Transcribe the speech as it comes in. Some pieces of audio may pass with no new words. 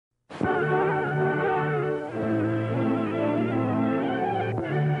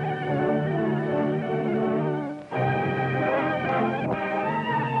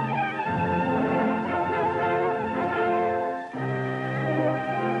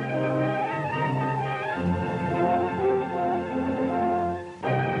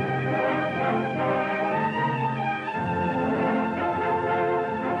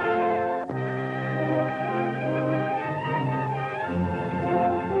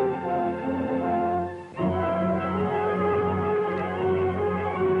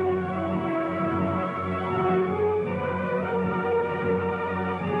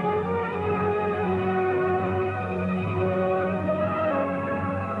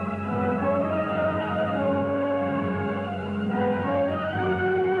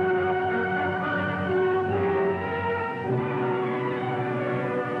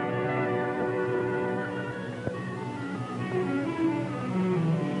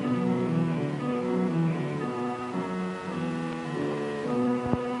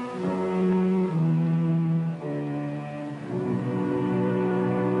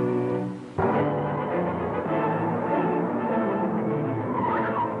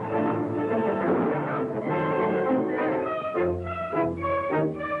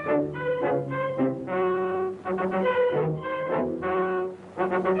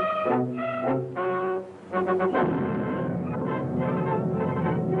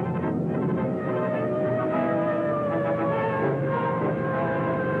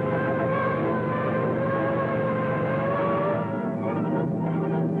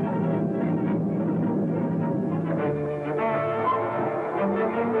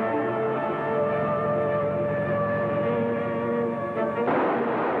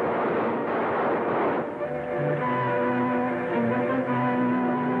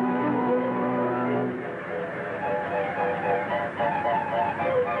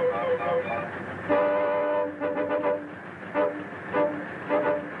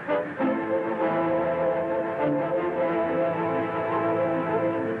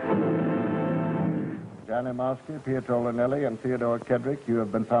Mosky, Pietro Linelli, and Theodore Kedrick, you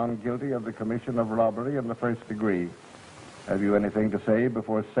have been found guilty of the commission of robbery in the first degree. Have you anything to say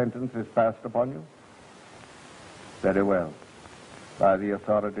before sentence is passed upon you? Very well. By the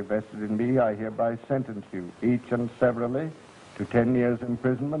authority vested in me, I hereby sentence you, each and severally, to 10 years'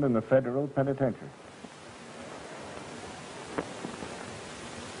 imprisonment in the federal penitentiary.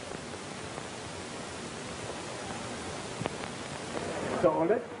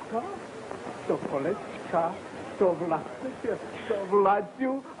 Stoleczka, stopoleczka, stowlaczka,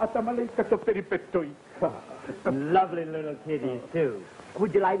 stowladziu, a ta malejka to peripetujka. Lovely little kiddies, too.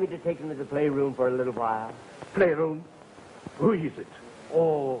 Would you like me to take them to the playroom for a little while? Playroom? Who is it?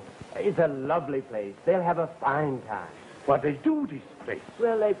 Oh, it's a lovely place. They'll have a fine time. What they do, this place?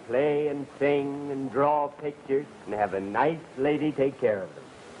 Well, they play and sing and draw pictures and have a nice lady take care of them.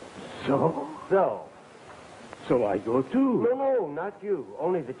 So? So I go too? No, not you.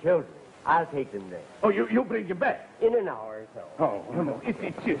 Only the children. I'll take them there. Oh, you bring him back? In an hour or so. Oh, no, it's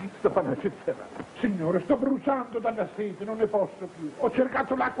the Signore, sto bruciando dalla sete, non ne posso più. Ho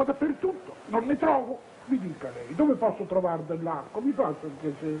cercato l'acqua dappertutto, non ne trovo. Mi dica lei, dove posso trovare dell'acqua? Mi faccia il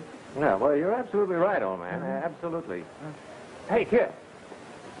piacere. Yeah, well, you're absolutely right, old man. Absolutely. Hey, kid.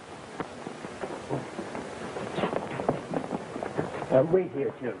 Wait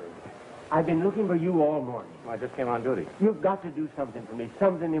here, children. I've been looking for you all morning. I just came on duty. You've got to do something for me,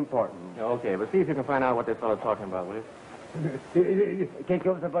 something important. Okay, but see if you can find out what this fellow's talking about, will you? Che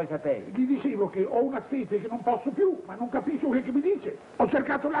cosa vuoi sapere? Gli dicevo che ho una sete che non posso più, ma non capisco che mi dice. Ho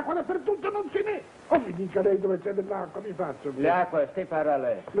cercato l'acqua dappertutto, non ce n'è. O mi dica lei dove c'è dell'acqua, mi faccio. L'acqua, stai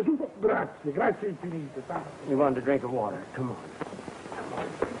parole. Grazie infinite. You want a drink of water? Come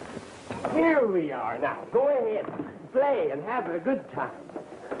on. Here we are now. Go ahead, play and have a good time.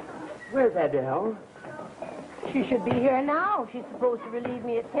 Where's Adele? She should be here now. She's supposed to relieve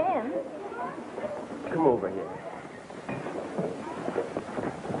me at 10. Come over here.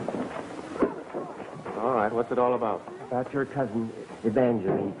 All right, what's it all about? About your cousin,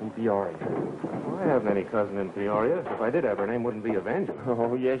 Evangeline from Peoria. Well, I haven't any cousin in Peoria. If I did have, her name wouldn't be Evangeline.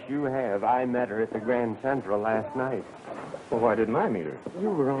 Oh, yes, you have. I met her at the Grand Central last night. Well, why didn't I meet her? You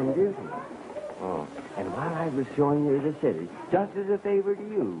were on duty. Oh. And while I was showing her the city, just as a favor to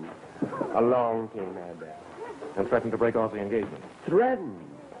you, along came Adele. And threatened to break off the engagement. Threatened?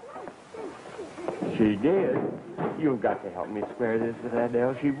 She did. You've got to help me square this with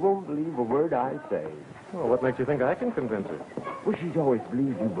Adele. She won't believe a word I say. Well, what makes you think I can convince her? Well, she's always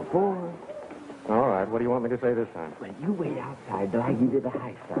believed you before. All right, what do you want me to say this time? Well, you wait outside till I give you the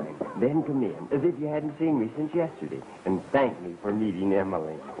high sign. Then come in, as if you hadn't seen me since yesterday, and thank me for meeting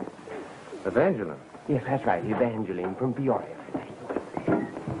Emily. Evangeline? Yes, that's right, Evangeline from Peoria.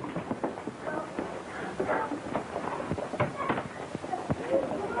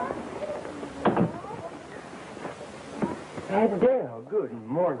 Adele, good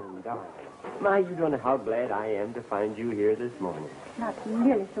morning, darling. My, you don't know how glad I am to find you here this morning. Not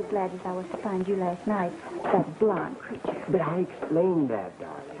nearly so glad as I was to find you last night, that blonde creature. But I explained that,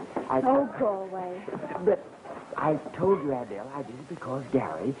 darling. Oh, go away. But I told you, Adele, I did it because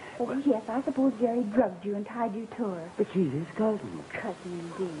Gary... Oh, yes, I suppose Jerry drugged you and tied you to her. But she's his cousin.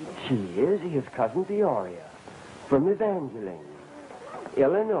 Cousin, indeed. She is his cousin Peoria, from Evangeline,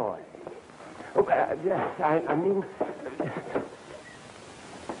 Illinois. Oh, yes, I mean...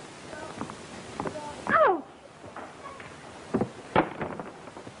 Ouch!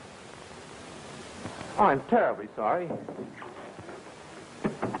 Oh, I'm terribly sorry.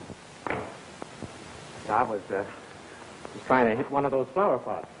 I was trying to hit one of those flower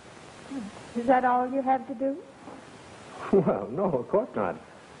pots. Is that all you have to do? Well, no, of course not.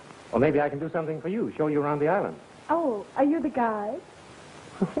 Well, maybe I can do something for you, show you around the island. Oh, are you the guide?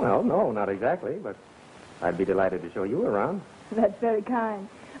 Well, no, not exactly, but I'd be delighted to show you around. That's very kind.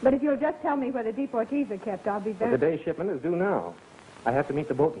 But if you'll just tell me where the deportees are kept, I'll be very... But the day's shipment is due now. I have to meet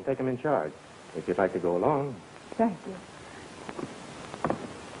the boat and take them in charge. If you'd like to go along. Thank you.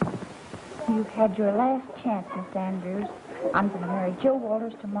 You've had your last chance, Miss Andrews. I'm going to marry Joe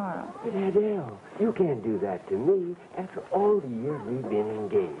Walters tomorrow. But Adele, you can't do that to me after all the years we've been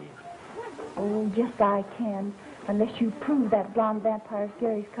engaged. Oh, yes, I can. Unless you prove that blonde vampire's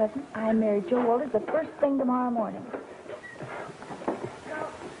Gary's cousin, I marry Joe Walters the first thing tomorrow morning.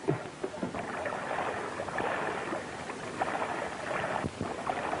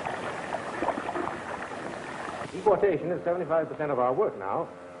 Deportation is 75% of our work now.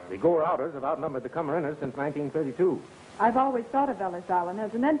 The go-outers have outnumbered the come-inners since 1932. I've always thought of Ellis Island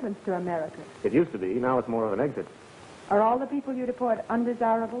as an entrance to America. It used to be. Now it's more of an exit. Are all the people you deport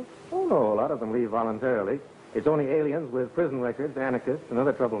undesirables? Oh, no. A lot of them leave voluntarily. It's only aliens with prison records, anarchists, and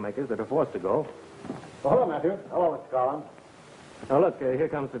other troublemakers that are forced to go. Well, hello, Matthew. Hello, Mr. Collins. Now, look, here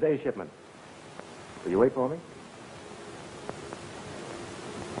comes today's shipment. Will you wait for me?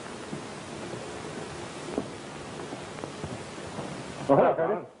 Oh, hello,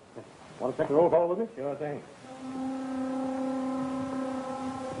 Curtis. Want to take the roll call with me? Sure thing.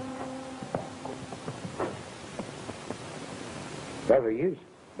 There he is.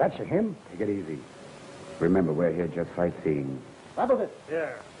 That's him. Take it easy. Remember, we're here just sightseeing. That was it.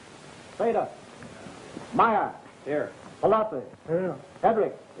 Yeah. Seda. Maya. Here. Palazzi. Yeah.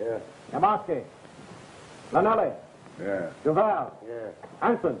 Hedrick. Yeah. Yamaski. Lanelli. Yeah. Duval. Yeah.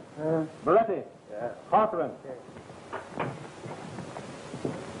 Hanson. Yeah. Beretti. Yeah. Corcoran.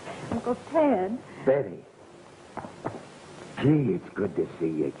 Uncle Ted. Betty. Gee, it's good to see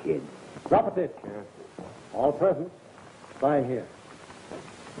you, kid. Rapatic. Yeah. All present. Sign here.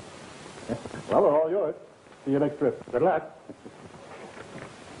 Well, they're all yours. See you next trip. Good luck.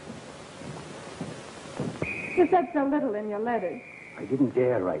 You said so little in your letters. I didn't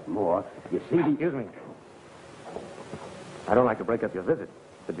dare write more. You see, Excuse me. I don't like to break up your visit,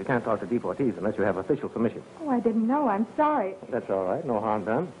 but you can't talk to deportees unless you have official permission. Oh, I didn't know. I'm sorry. That's all right. No harm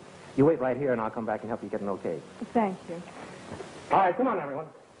done. You wait right here, and I'll come back and help you get an okay. Thank you. All right, come on, everyone.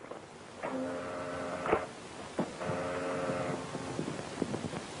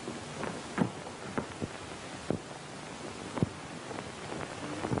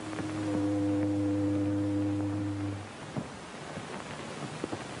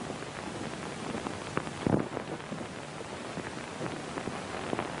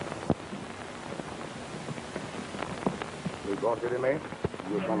 Ricordi di me?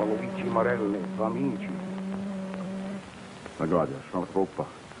 Io sono Luigi Morelli, tuo amici. La guardia, sono troppo.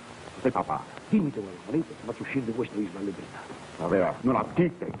 Sei papà. Dimmi dove volete, faccio uscire di questa isla libertà. Vabbè, non la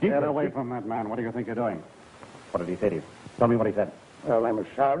dite. Get away from that man. What do you think you're doing? What did he say to you? Tell me what he said. Well, I'm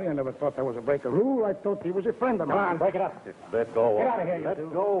sorry. I never thought that was a break of rule. I thought he was a friend of mine. Come on, break it up. Let go. Get out of here, you Let two.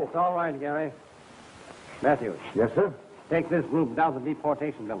 go. It's all right, Gary. Matthews, Yes, sir? take this group down to the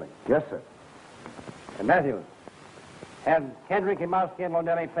deportation building. Yes, sir. And Matthews, have Kendrick, Imowski, and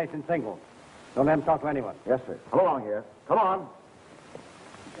Lonelli placed in singles. Don't let them talk to anyone. Yes, sir. Come along here. Come on.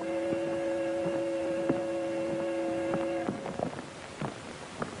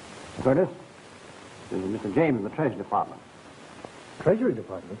 Curtis, this is Mr. James in the Treasury Department. Treasury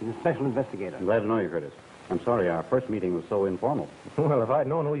Department? He's a special investigator. I'm glad to know you, Curtis. I'm sorry our first meeting was so informal. Well, if I'd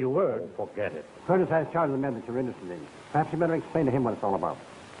known who you were. Forget it. Curtis has charge of the men that you're interested in. Perhaps you better explain to him what it's all about.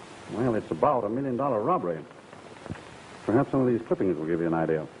 Well, it's about $1 million robbery. Perhaps some of these clippings will give you an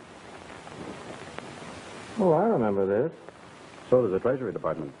idea. Oh, I remember this. So does the Treasury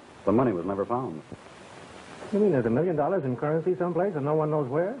Department. The money was never found. You mean there's $1 million in currency someplace and no one knows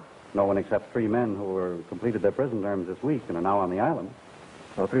where? No one except 3 men who were completed their prison terms this week and are now on the island.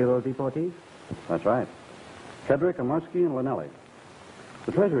 Oh, 3 of those deportees? That's right. Kedrick, Amersky, and Linelli.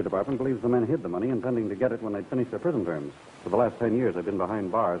 The Treasury Department believes the men hid the money, intending to get it when they'd finished their prison terms. For the last 10 years, they've been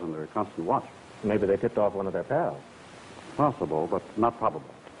behind bars under constant watch. Maybe they tipped off one of their pals. Possible, but not probable.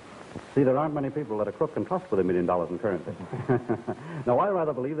 See, there aren't many people that a crook can trust with $1 million in currency. No, I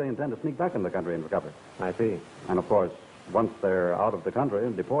rather believe they intend to sneak back in the country and recover it. I see. And, of course, once they're out of the country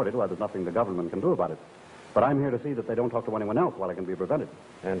and deported, well, there's nothing the government can do about it. But I'm here to see that they don't talk to anyone else while it can be prevented.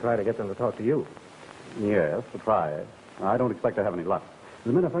 And try to get them to talk to you. Yes, to try. I don't expect to have any luck. As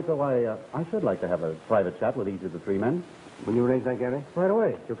a matter of fact, though, I should like to have a private chat with each of the 3 men. Will you arrange that, Gary? Right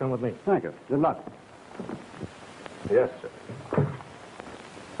away. You'll come with me. Thank you. Good luck. Yes, sir.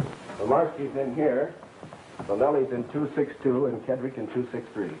 Amersky's in here. Lonelli's in 262 and Kedrick in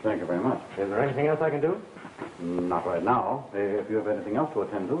 263. Thank you very much. Is there anything else I can do? Not right now. If you have anything else to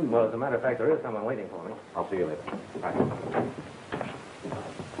attend to... Well, as a matter of fact, there is someone waiting for me. I'll see you later. Right.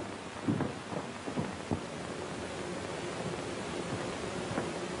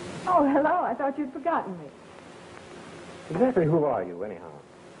 Oh, hello. I thought you'd forgotten me. Exactly who are you, anyhow?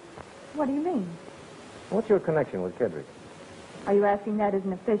 What do you mean? What's your connection with Kedrick? Are you asking that as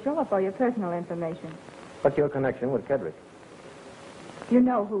an official or for your personal information? What's your connection with Kedrick? You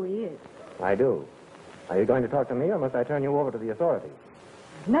know who he is. I do. Are you going to talk to me, or must I turn you over to the authorities?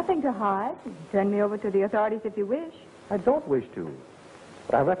 Nothing to hide. You can turn me over to the authorities if you wish. I don't wish to.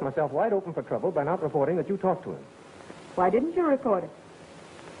 But I've left myself wide open for trouble by not reporting that you talked to him. Why didn't you report it?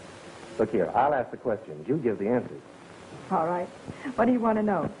 Look here, I'll ask the questions. You give the answers. All right. What do you want to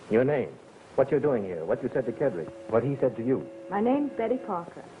know? Your name, what you're doing here, what you said to Kedrick, what he said to you. My name's Betty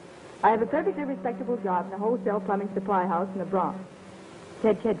Parker. I have a perfectly respectable job in a wholesale plumbing supply house in the Bronx.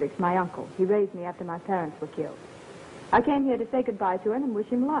 Ted Kedrick's my uncle. He raised me after my parents were killed. I came here to say goodbye to him and wish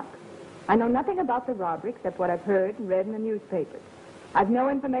him luck. I know nothing about the robbery except what I've heard and read in the newspapers. I've no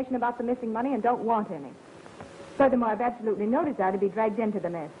information about the missing money and don't want any. Furthermore, I've absolutely no desire to be dragged into the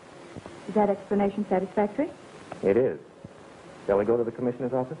mess. Is that explanation satisfactory? It is. Shall we go to the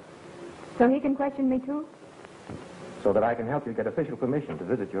commissioner's office? So he can question me, too? So that I can help you get official permission to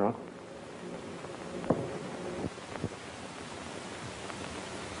visit your uncle.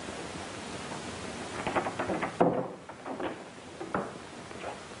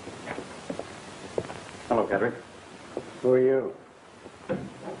 Hello, Kedrick. Who are you?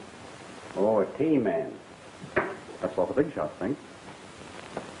 Oh, a T-man. That's what the big shots think.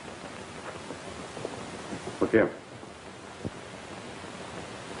 Look here.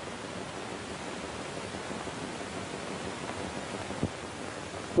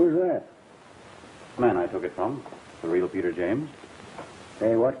 Who's that? The man I took it from. The real Peter James.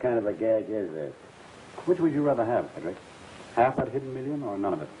 Hey, what kind of a gag is this? Which would you rather have, Kedrick? Half that hidden million or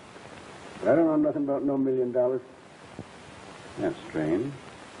none of it? I don't know nothing about no $1 million. That's strange.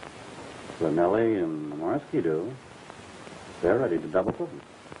 Linelli and Morsky do. They're ready to double put it.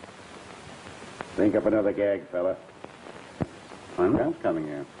 Think up another gag, fella. I'm Trout's coming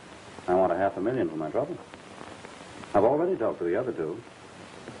here. I want $500,000 for my trouble. I've already talked to the other two.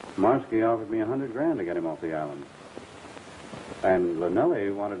 Morsky offered me $100,000 to get him off the island. And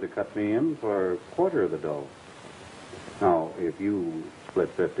Linelli wanted to cut me in for a quarter of the dough. Now, if you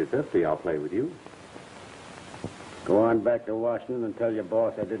split 50-50, I'll play with you. Go on back to Washington and tell your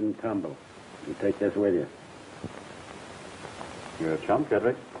boss I didn't tumble. You take this with you. You're a chump,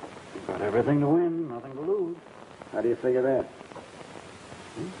 Kedrick. You've got everything to win, nothing to lose. How do you figure that?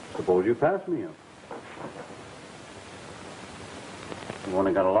 Suppose you pass me up. You've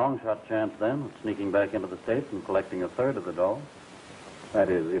only got a long shot chance then of sneaking back into the States and collecting a third of the dough. That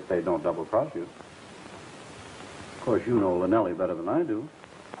is, if they don't double cross you. Of course, you know Linelli better than I do.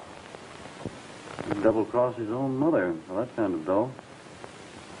 He'd double cross his own mother for that kind of dough.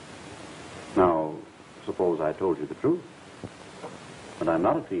 Now, suppose I told you the truth. But I'm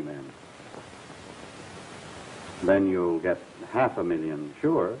not a T-man. Then you'll get $500,000,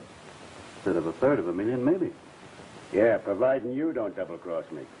 sure, instead of $350,000, maybe. Yeah, providing you don't double-cross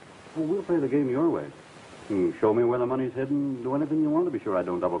me. Well, we'll play the game your way. You show me where the money's hidden, do anything you want to be sure I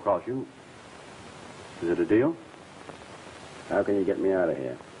don't double-cross you. Is it a deal? How can you get me out of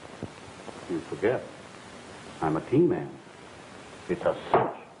here? You forget. I'm a T-man. It's a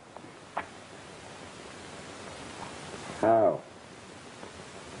cinch. How?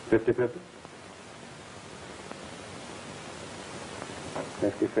 50-50?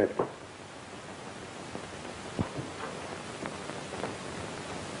 50-50.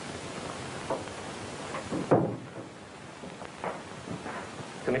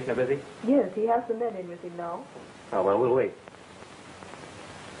 Commissioner busy? Yes, he has the men in with him now. Oh, well, we'll wait.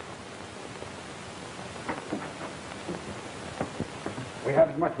 We have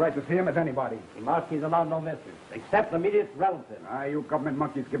as much right to see him as anybody. Morsky's allowed no mysteries, except the immediate relative. You government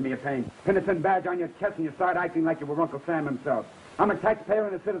monkeys give me a pain. Penitent badge on your chest and you start acting like you were Uncle Sam himself. I'm a taxpayer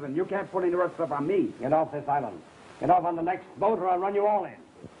and a citizen. You can't put any rough stuff on me. Get off this island. Get off on the next boat or I'll run you all in.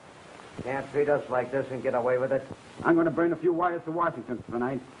 Can't treat us like this and get away with it. I'm going to burn a few wires to Washington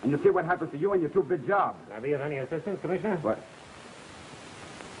tonight, and you'll see what happens to you and your two big jobs. Can I be of any assistance, Commissioner? What?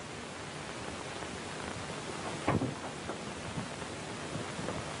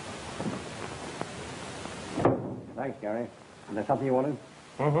 Thanks, Gary. Is there something you wanted?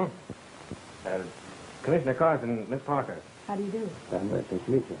 Mm-hmm. Commissioner Carson, Miss Parker. How do you do? Nice to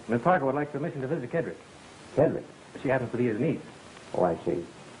meet you. Miss Parker would like permission to visit Kedrick. Kedrick? She happens to be his niece. Oh, I see.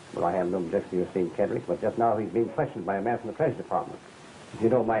 Well, I have no objection to your seeing Kedrick, but just now he's being questioned by a man from the Treasury Department. If you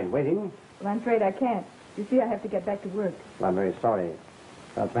don't mind waiting... Well, I'm afraid I can't. You see, I have to get back to work. Well, I'm very sorry.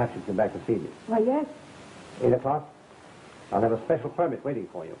 Perhaps you can come back this evening. Why, yes. 8 o'clock? I'll have a special permit waiting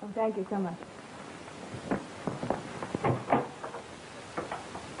for you. Oh, thank you so much.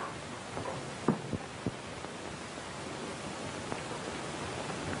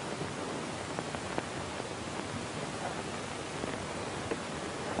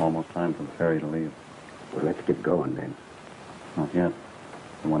 Almost time for the ferry to leave. Well, let's get going then. Not yet.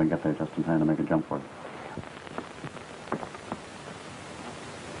 I want to get there just in time to make a jump for it.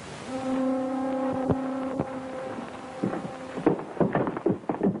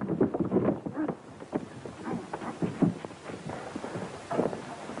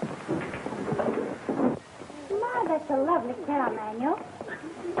 My, that's a lovely cow, Manuel.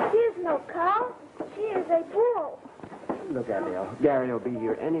 She is no cow. She is a bull. Look at Al. Gary will be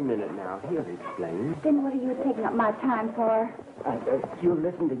here any minute now. He'll explain. Then what are you taking up my time for? You'll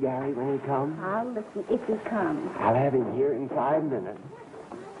listen to Gary when he comes? I'll listen if he comes. I'll have him here in 5 minutes.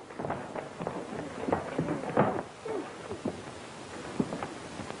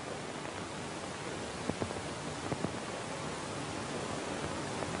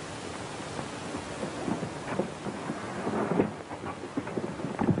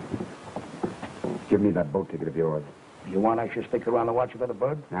 Give me that boat ticket of yours. You want I should stick around and watch for the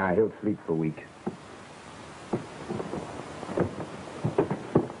bird? Nah, he'll sleep for a week.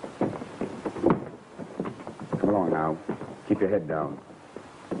 Come along now. Keep your head down.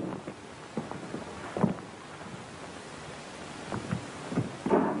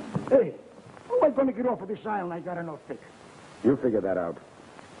 Hey, how am I going to get off of this island? I got enough fix. You'll figure that out.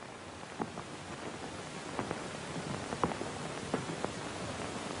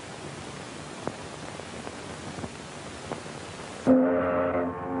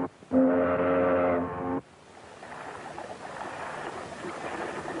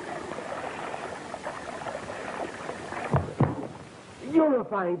 You're a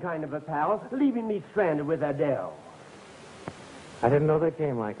fine kind of a pal, leaving me stranded with Adele. I didn't know they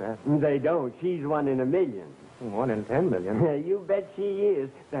came like that. They don't. She's 1 in a million. 1 in 10 million. You bet she is.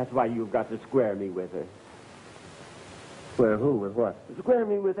 That's why you've got to square me with her. Square who with what? Square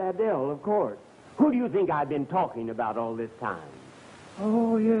me with Adele, of course. Who do you think I've been talking about all this time?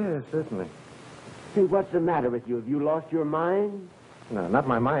 Oh, yes, certainly. Hey, what's the matter with you? Have you lost your mind? No, not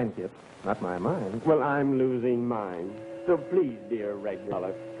my mind, Kip. Not my mind. Well, I'm losing mine. So please, dear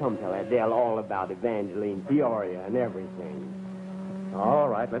regular, come tell Adele all about Evangeline, Peoria, and everything. All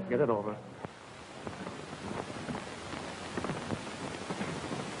right, let's get it over.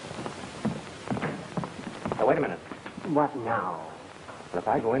 Now, wait a minute. What now? Well, if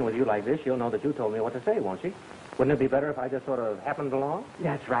I go in with you like this, she'll know that you told me what to say, won't she? Wouldn't it be better if I just sort of happened along?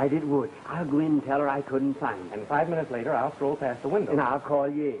 That's right, it would. I'll go in and tell her I couldn't find her. And 5 minutes later, I'll stroll past the window. And I'll call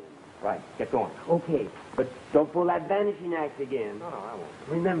you in. Right, get going. Okay, but don't pull that vanishing act again. No, I won't.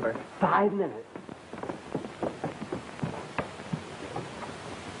 Remember, 5 minutes.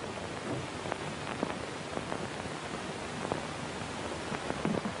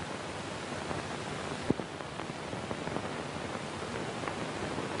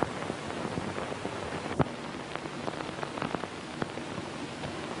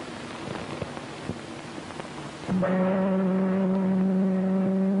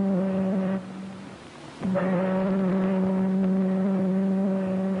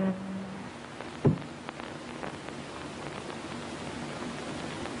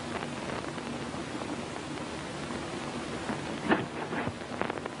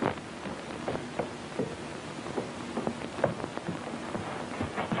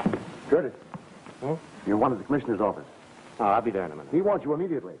 Curtis. Hmm? You're one of the commissioner's office. Oh, I'll be there in a minute. He wants you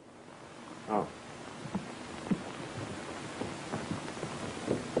immediately. Oh.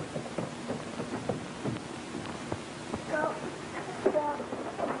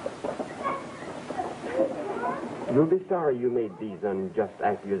 You'll be sorry you made these unjust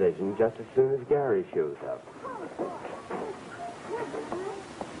accusations just as soon as Gary shows up.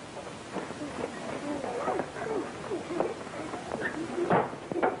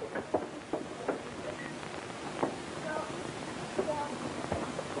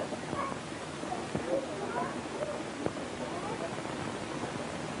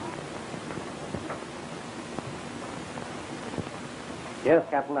 Yes,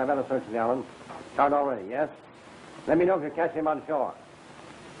 Captain, I've had a search of the island. Start already, yes? Let me know if you catch him on shore.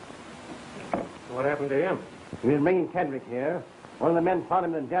 What happened to him? We've been bringing Kedrick here. One of the men found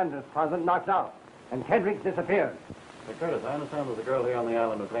him in the janitor's closet, knocked out. And Kedrick disappeared. Hey, Curtis, I understand there's a girl here on the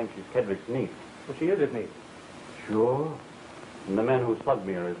island who claims she's Kedrick's niece. Well, she is his niece. Sure? And the men who slugged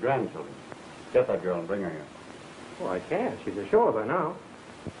me are his grandchildren. Get that girl and bring her here. Oh, I can't. She's ashore by now.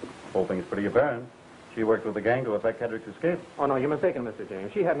 Whole thing's pretty apparent. She worked with the gang to effect Kedrick's escape. Oh, no, you're mistaken, Mr.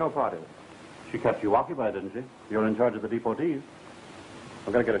 James. She had no part in it. She kept you occupied, didn't she? You're in charge of the deportees.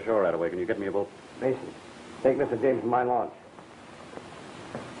 I'm going to get ashore right away. Can you get me a boat? Mason, take Mr. James to my launch.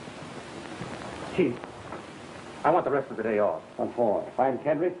 Chief, I want the rest of the day off. What for? Find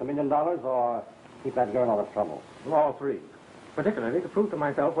Kedrick, $1 million, or keep that girl out of trouble? Well, all three. Particularly to prove to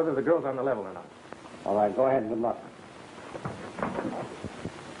myself whether the girl's on the level or not. All right, go ahead and good luck.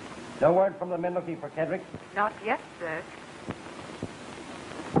 No word from the men looking for Kedrick? Not yet, sir.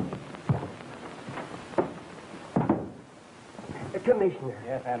 Commissioner.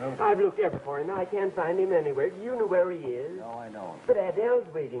 Yes, Andrew? I've looked everywhere for him. I can't find him anywhere. Do you know where he is? No, I don't. But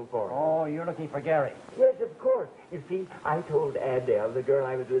Adele's waiting for him. Oh, you're looking for Gary. Yes, of course. You see, I told Adele the girl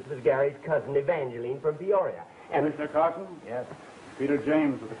I was with was Gary's cousin, Evangeline, from Peoria. And Mr. Carson? Yes. Peter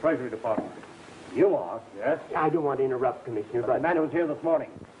James with the Treasury Department. You are? Yes? I don't want to interrupt, Commissioner, The but... man who was here this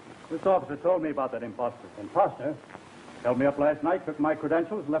morning. This officer told me about that imposter. Imposter? Held me up last night, took my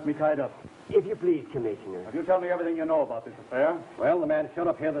credentials, and left me tied up. If you please, Commissioner. Have you tell me everything you know about this affair? Well, the man showed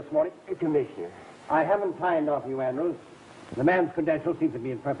up here this morning. Commissioner. I haven't tied off you, Andrews. The man's credentials seem to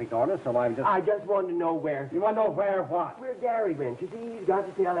be in perfect order, so I just want to know where. You want to know where what? Where Gary went. You see, he's got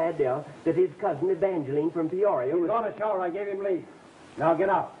to tell Adele that his cousin Evangeline from Peoria He's was... gone ashore. I gave him leave. Now get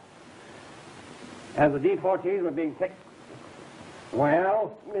out. As the deportees were being taken...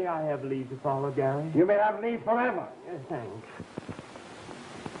 Well? May I have leave to follow, Gary? You may have leave forever. Yes, thanks.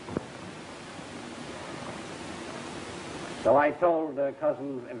 So I told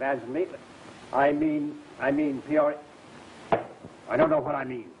cousin Evangeline... I mean Peoria... I don't know what I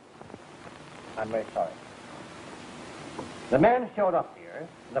mean. I'm very sorry. The man showed up here,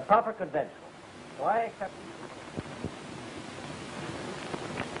 the proper credentials. So I accept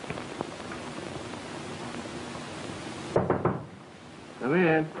Come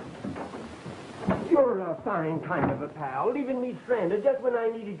in. You're a fine kind of a pal, leaving me stranded just when I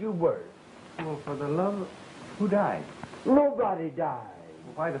needed you worst. Well, for the love... Who died? Nobody died.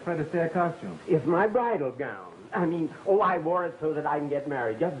 Why the Fred Astaire costume? It's my bridal gown. I wore it so that I can get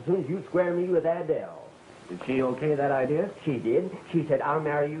married just as soon as you square me with Adele. Did she okay that idea? She did. She said, I'll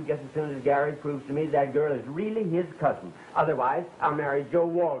marry you just as soon as Gary proves to me that girl is really his cousin. Otherwise, I'll marry Joe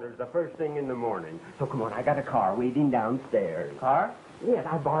Walters the first thing in the morning. So come on, I got a car waiting downstairs. Car? Yes,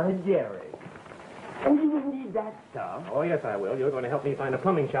 I borrowed Jerry. And you will need that stuff. Oh, yes, I will. You're going to help me find a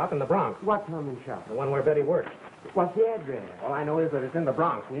plumbing shop in the Bronx. What plumbing shop? The one where Betty works. What's the address? All I know is that it's in the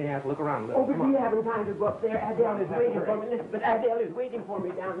Bronx. We have to look around a little. Oh, but Come on. we haven't time to go up there. Adele is waiting for me. Listen, but Adele is waiting for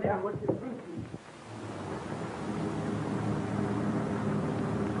me down there. What's the truth?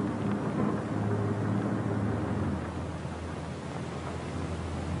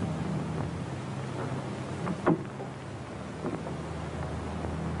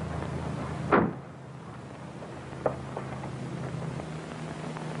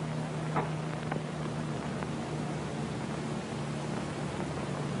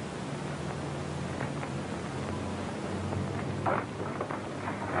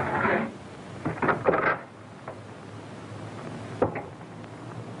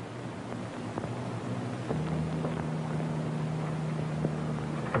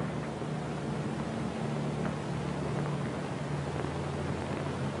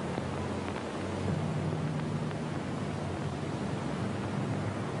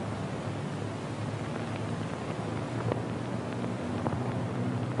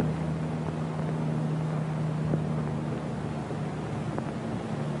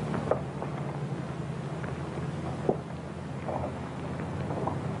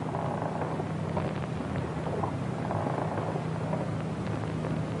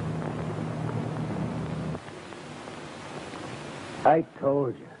 I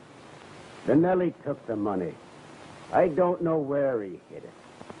told you. Danelli took the money. I don't know where he hid it.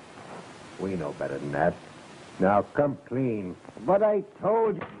 We know better than that. Now, come clean. But I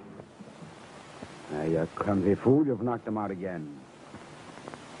told you. Now, you clumsy fool, you've knocked him out again.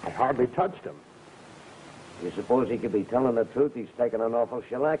 I hardly touched him. You suppose he could be telling the truth? He's taken an awful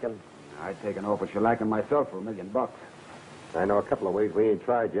shellacking. I'd take an awful shellacking myself for $1 million. I know a couple of ways we ain't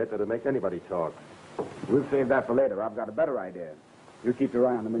tried yet that'll make anybody talk. We'll save that for later. I've got a better idea. You keep your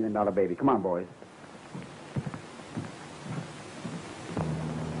eye on the $1 million baby. Come on, boys.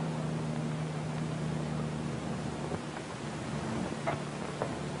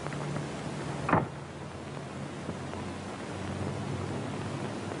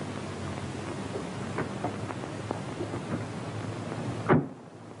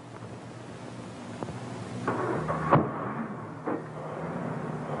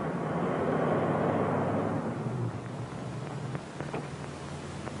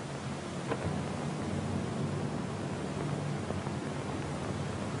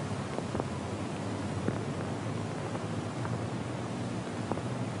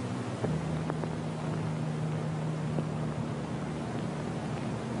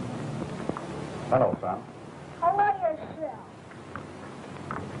 Hello, son. How about yourself?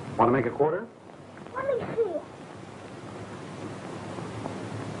 Want to make a quarter? Let me see it.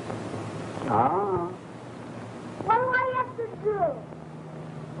 Ah. What do I have to do?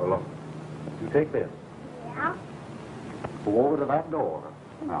 Well, look. You take this. Yeah? Go over to that door.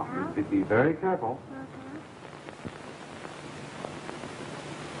 Now, be very careful.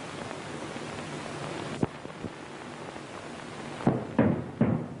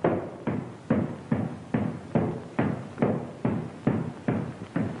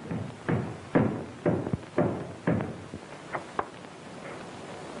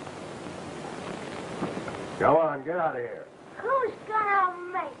 Go on, get out of here. Who's gonna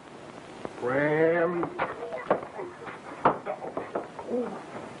make? Graham.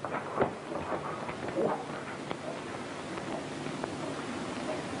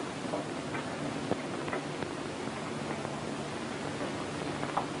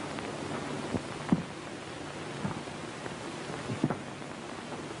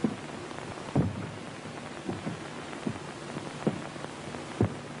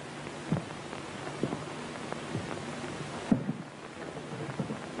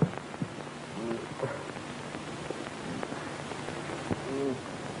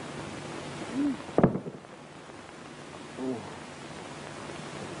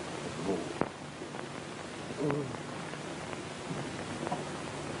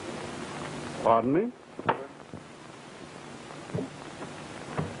 Pardon me?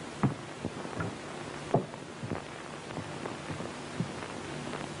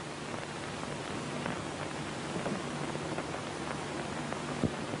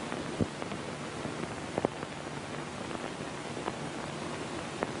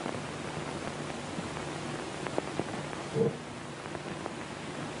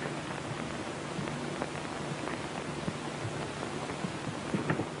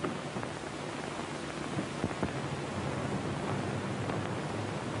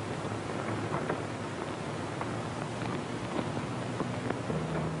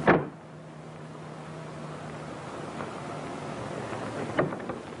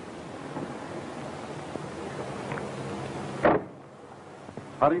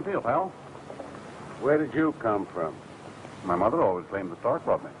 How do you feel, pal? Where did you come from? My mother always claimed the Stark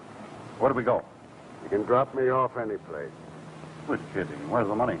brought me. Where do we go? You can drop me off any place. Quit kidding. Where's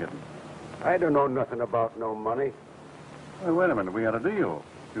the money hidden? I don't know nothing about no money. Hey, wait a minute. We had a deal.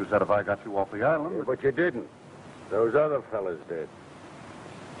 You said if I got you off the island... Yeah, but you didn't. Those other fellas did.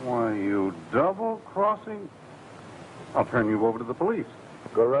 Why, you double-crossing... I'll turn you over to the police.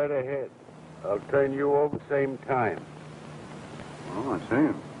 Go right ahead. I'll turn you over same time. Oh, I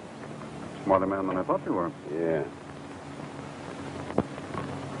see. Smarter man than I thought you were. Yeah.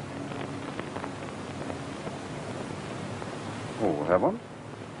 Oh, have one?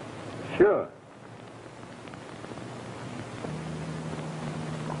 Sure.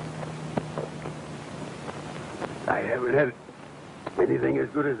 I haven't had anything as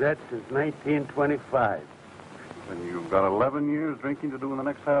good as that since 1925. Then you've got 11 years drinking to do in the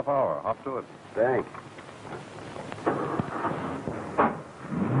next half hour. Hop to it. Thanks.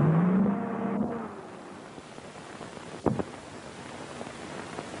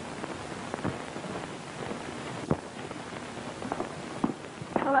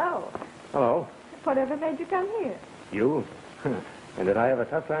 Hello. Hello. Whatever made you come here? You? And did I have a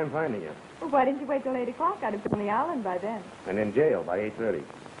tough time finding you? Well, why didn't you wait till 8 o'clock? I'd have been on the island by then. And in jail by 8:30.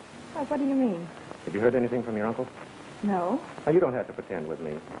 Well, what do you mean? Have you heard anything from your uncle? No. Oh, you don't have to pretend with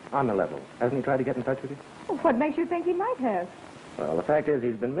me. On the level. Hasn't he tried to get in touch with you? Well, what makes you think he might have? Well, the fact is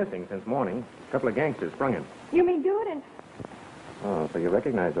he's been missing since morning. A couple of gangsters sprung him. You mean do it and... Oh, so you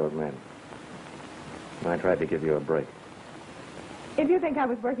recognize those men. I tried to give you a break. If you think I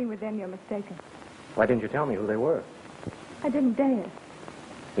was working with them, you're mistaken. Why didn't you tell me who they were? I didn't dare.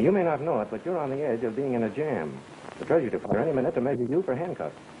 Well, you may not know it, but you're on the edge of being in a jam. The treasury department any minute to measure you for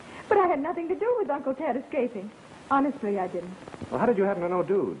handcuffs. But I had nothing to do with Uncle Ted escaping. Honestly, I didn't. Well, how did you happen to know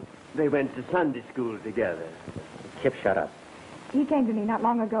Dude? They went to Sunday school together. Kip, shut up. He came to me not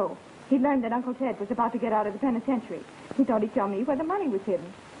long ago. He learned that Uncle Ted was about to get out of the penitentiary. He thought he'd tell me where the money was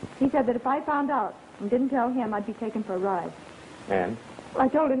hidden. He said that if I found out and didn't tell him, I'd be taken for a ride. And? Well, I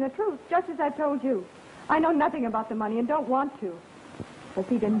told him the truth, just as I told you. I know nothing about the money and don't want to. But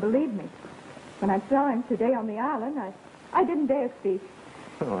he didn't believe me. When I saw him today on the island, I didn't dare speak.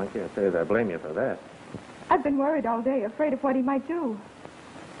 Oh, I can't say that I blame you for that. I've been worried all day, afraid of what he might do.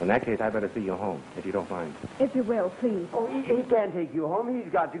 In that case, I'd better see you home, if you don't mind. If you will, please. Oh, he can't take you home.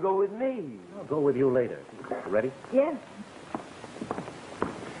 He's got to go with me. I'll go with you later. Ready? Yes.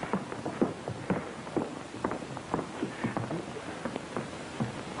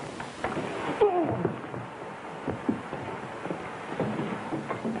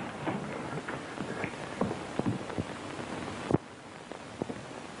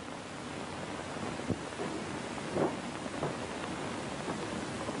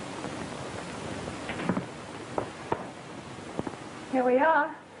 Here we are.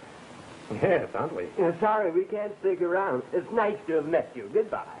 Yes, aren't we? Sorry, we can't stick around. It's nice to have met you.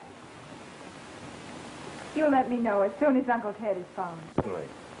 Goodbye. You'll let me know as soon as Uncle Ted is found. Certainly.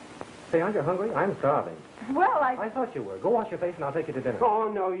 Say, aren't you hungry? I'm starving. Well, I thought you were. Go wash your face and I'll take you to dinner.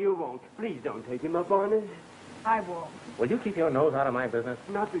 Oh, no, you won't. Please don't take him up on us. I won't. Will you keep your nose out of my business?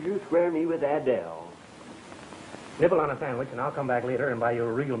 Not that you square me with Adele. Nibble on a sandwich and I'll come back later and buy you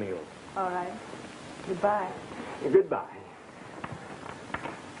a real meal. All right. Goodbye. Goodbye.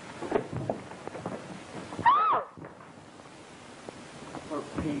 For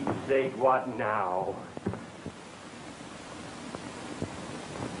Pete's sake, what now?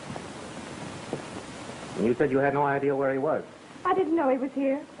 And you said you had no idea where he was. I didn't know he was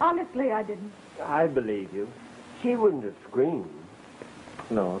here. Honestly, I didn't. I believe you. She wouldn't have screamed.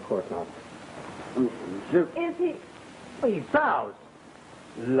 No, of course not. Is he... He's soused.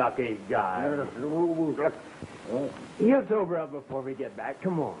 Lucky guy. He'll sober up before we get back.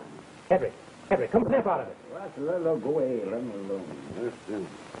 Come on. Hedrick, come snap out of it. Let go away. Let me alone.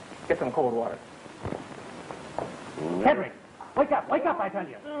 Get some cold water. Hedrick! Wake up, I tell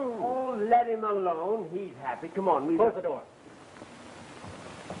you. Oh, let him alone. He's happy. Come on, we Close the door.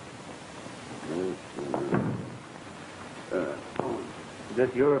 Is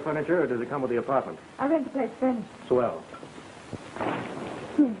this your furniture, or does it come with the apartment? I rent the place furnished. Swell.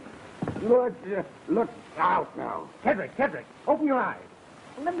 Look out now. Kedrick, open your eyes.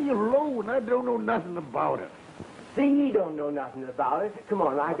 Let me alone. I don't know nothing about it. See, he don't know nothing about it. Come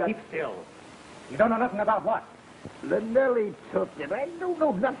on, I got... Keep still. You don't know nothing about what? Nellie took it. I don't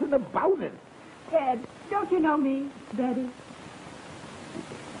know nothing about it. Ted, don't you know me, Betty?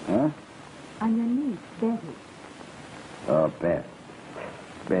 Huh? I'm your niece, Betty. Oh,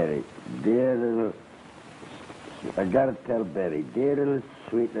 Betty. Dear little... I gotta tell Betty. Dear little,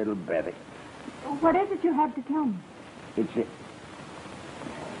 sweet little Betty. What is it you have to tell me? It's a...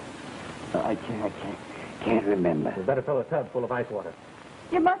 Oh, I can't remember. We'd better fill a tub full of ice water.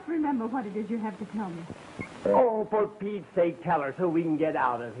 You must remember what it is you have to tell me. Oh, for Pete's sake, tell her so we can get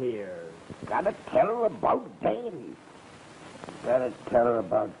out of here. Gotta tell her about Dan. Gotta tell her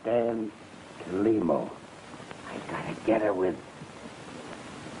about Dan Kalimo. I gotta get her with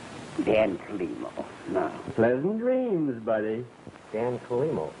Dan Kalimo. No. Pleasant dreams, buddy. Dan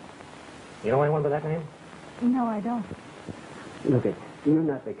Kalimo. You know anyone by that name? No, I don't. Look it. You're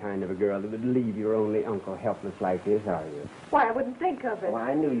not the kind of a girl that would leave your only uncle helpless like this, are you? Why, I wouldn't think of it. Well,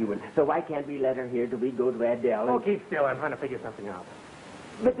 I knew you would. So why can't we let her here till we go to Adele? Oh, keep still. I'm trying to figure something out.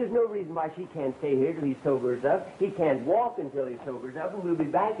 But there's no reason why she can't stay here till he sobers up. He can't walk until he sobers up, and we'll be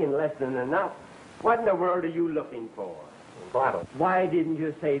back in less than an hour. What in the world are you looking for? Bottle. Why didn't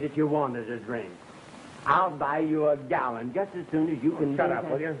you say that you wanted a drink? I'll buy you a gallon just as soon as you can... Shut up,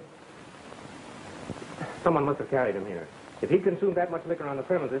 will you? Someone must have carried him here. If he consumed that much liquor on the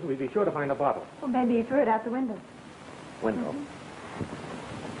premises, we'd be sure to find a bottle. Well, maybe he threw it out the window. Window.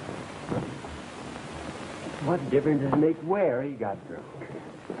 What difference does it make where he got drunk?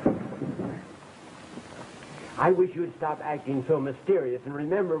 I wish you'd stop acting so mysterious and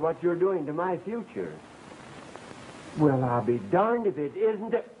remember what you're doing to my future. Well, I'll be darned if it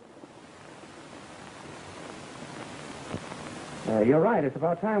isn't a... You're right. It's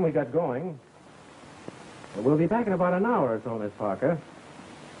about time we got going. We'll be back in about an hour or so, Miss Parker.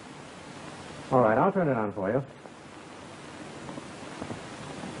 All right, I'll turn it on for you.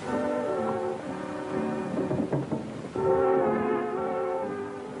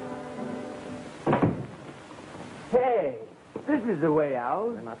 Hey, this is the way out.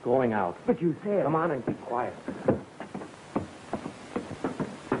 We're not going out. But you said... Come on and keep quiet.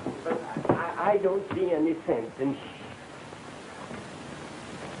 I don't see any sense in...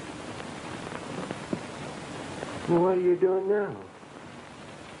 What are you doing now?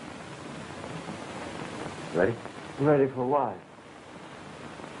 Ready? Ready for what?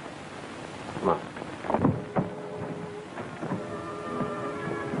 Come on.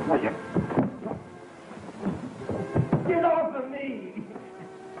 Get off of me!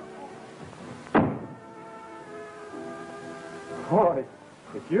 Oh,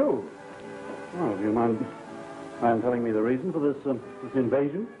 it's you. Oh, do you mind telling me the reason for this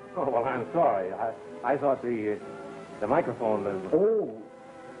invasion? Oh, well, I'm sorry. I thought the microphone... Oh,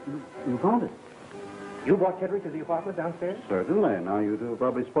 you found it? You brought Kedrick to the apartment downstairs? Certainly. Now you two have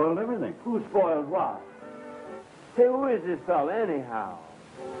probably spoiled everything. Who spoiled what? Say, who is this fella, anyhow?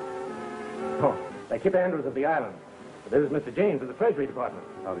 Oh, they're Kip Andrews of the island. This is Mr. James of the Treasury Department.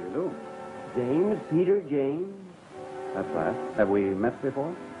 How do you do? James, Peter James? That's right. Have we met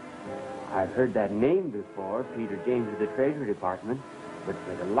before? I've heard that name before, Peter James of the Treasury Department. But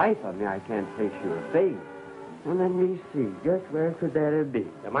for the life of me, I can't place your face. Well, let me see. Just where could that have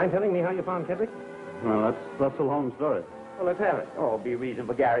been? You mind telling me how you found Kedrick? Well, that's a long story. Well, let's have it. Oh, be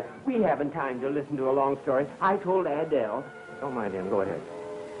reasonable, Gary. We haven't time to listen to a long story. I told Adele. Don't mind him. Go ahead.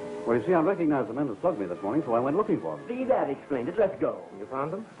 Well, you see, I recognized the men that slugged me this morning, so I went looking for them. See, that explained it. Let's go. You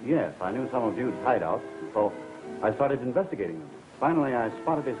found them? Yes, I knew some of Jude's hideouts, so I started investigating them. Finally, I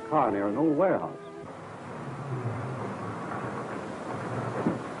spotted his car near an old warehouse.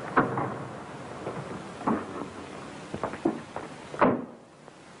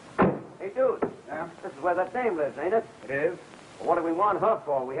 Hey, dude. This is where that dame lives, ain't it? It is. Well, what do we want her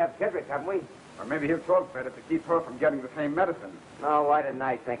for? We have Kedrick, haven't we? Or maybe he'll talk better to keep her from getting the same medicine. Oh, why didn't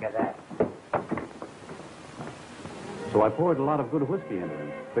I think of that? So I poured a lot of good whiskey into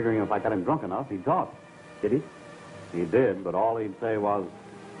him, figuring if I got him drunk enough, he'd talk. Did he? He did, but all he'd say was,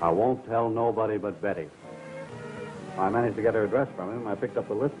 I won't tell nobody but Betty. I managed to get her address from him. I picked up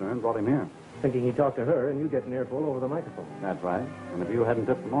the listener and brought him here. Thinking he'd talk to her and you get an earful over the microphone. That's right. And if you hadn't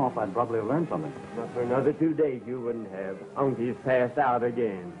tipped him off, I'd probably have learned something. Not for another 2 days, you wouldn't have. Uncie's passed out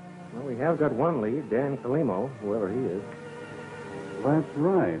again. Well, we have got one lead, Dan Kalimo, whoever he is. That's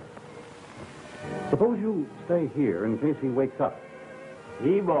right. Suppose you stay here in case he wakes up.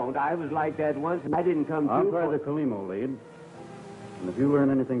 He won't. I was like that once, and I didn't come I'll to. try the Kalimo lead. And if you learn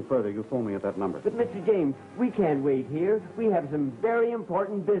anything further, you phone me at that number. But, Mr. James, we can't wait here. We have some very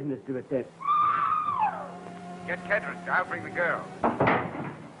important business to attend. Get Kedrick. I'll bring the girl.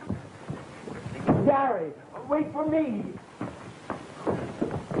 Gary, wait for me.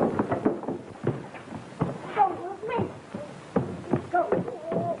 Go with me. Go.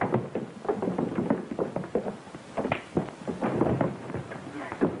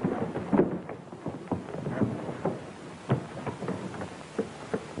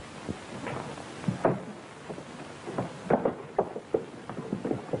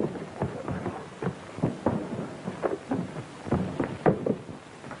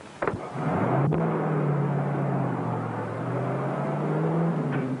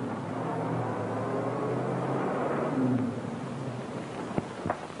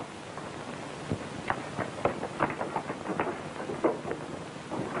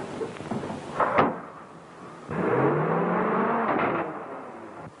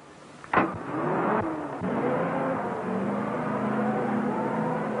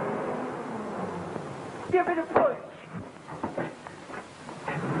 Give it a push.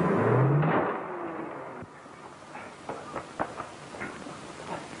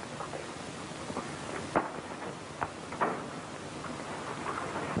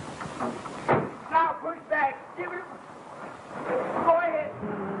 Now push back. Give it a... Go ahead.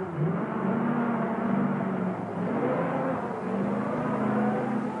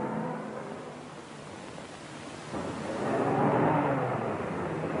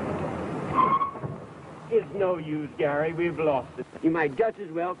 It's no use, Gary. We've lost it. You might just as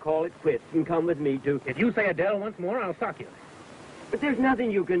well call it quits and come with me to... If you say Adele once more, I'll sock you. But there's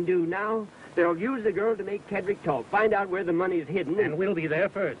nothing you can do now. They'll use the girl to make Kedrick talk, find out where the money's hidden, And we'll be there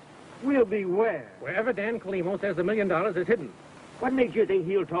first. we'll be where? Wherever Dan Kalimo says $1 million is hidden. What makes you think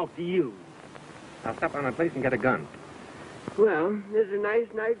he'll talk to you? I'll stop on a place and get a gun. Well, this is a nice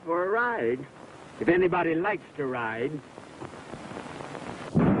night for a ride. If anybody likes to ride.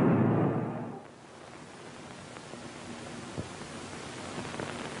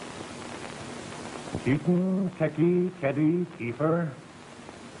 Keaton, Kecky, Keddy, Kiefer.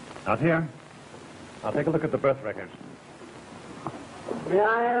 Out here. I'll take a look at the birth records. Yeah,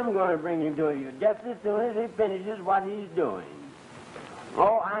 I am going to bring him to you just as soon as he finishes what he's doing.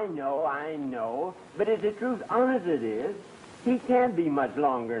 Oh, I know. But as the truth honest it is, he can't be much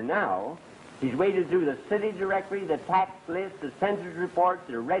longer now. He's waded through the city directory, the tax list, the census reports,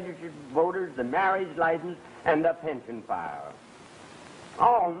 the registered voters, the marriage license, and the pension file.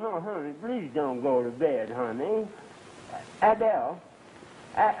 Oh, no, honey, please don't go to bed, honey. Adele,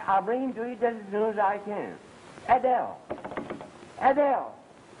 I'll bring him to you just as soon as I can. Adele.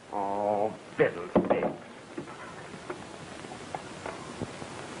 Oh, fiddlesticks.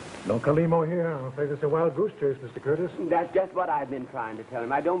 No Kalimo here. I'm afraid it's a wild goose chase, Mr. Curtis. That's just what I've been trying to tell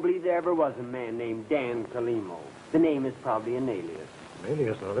him. I don't believe there ever was a man named Dan Kalimo. The name is probably an alias. An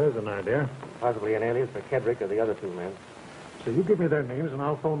alias, now there's an idea. Possibly an alias for Kedrick or the other two men. So you give me their names, and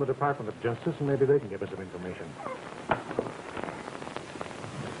I'll phone the Department of Justice, and maybe they can give us some information.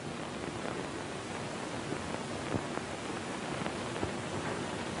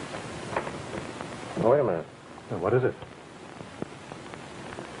 Oh, wait a minute. Now, what is it?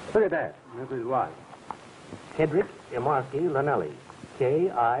 Look at that. This is what? Kedrick Imarski Lanelli.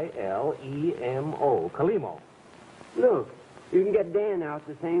 K-I-L-E-M-O. Kalimo. Look, you can get Dan out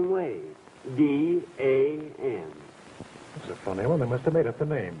the same way. D-A-N. It's a funny one. They must have made up the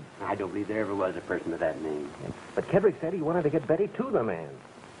name. I don't believe there ever was a person with that name. But Kedrick said he wanted to get Betty to the man.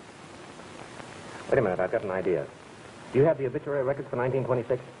 Wait a minute. I've got an idea. Do you have the obituary records for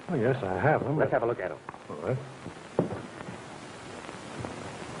 1926? Oh, yes, I have them. Let's have a look at them. All right.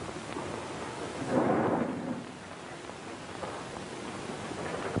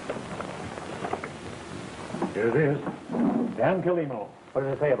 Here it is. Dan Kalimo. What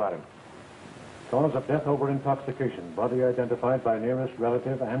does it say about him? Cause of death over intoxication. Body identified by nearest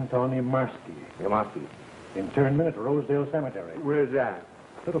relative Anton Imarski. Imarski. Internment at Rosedale Cemetery. Where's that?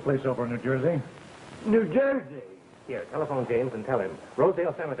 Little place over in New Jersey. New Jersey. Here, telephone James and tell him.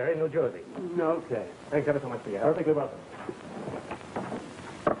 Rosedale Cemetery, New Jersey. Okay. Thanks ever so much for your help. Perfectly welcome.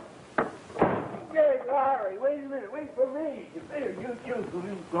 Hey, Larry, wait a minute. Wait for me. Here,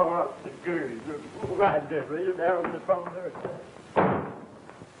 you go up the Jersey. Right there, right there on the phone there.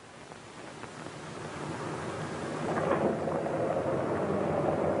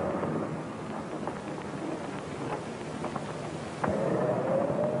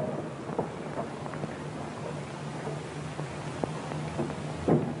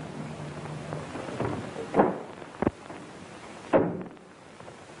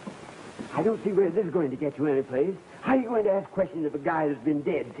 I don't see where this is going to get you anyplace. How are you going to ask questions of a guy that's been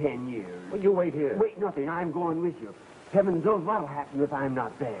dead 10 years? Well, you wait here. Wait, nothing. I'm going with you. Heavens knows what'll happen if I'm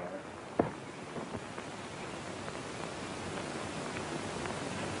not there.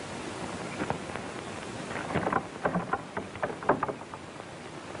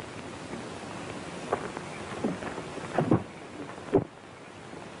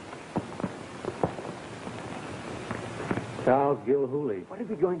 Charles Gilhooly. What are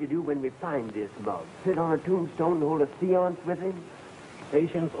we going to do when we find this mug? Sit on a tombstone and hold a seance with him?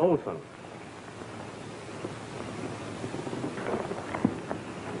 Patience Olson.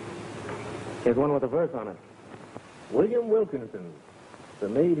 Here's one with a verse on it. William Wilkinson. The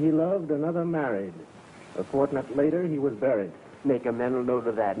maid he loved, another married. A fortnight later, he was buried. Make a mental note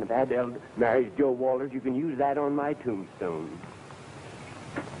of that. And if Adele marries Joe Walters, you can use that on my tombstone.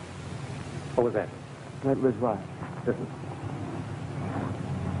 What was that? That was what? Listen.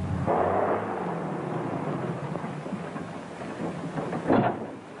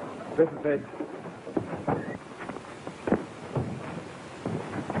 This is it.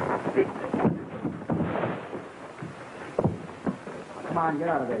 Come on, get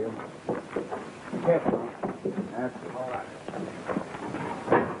out of there, you. Careful. That's all right.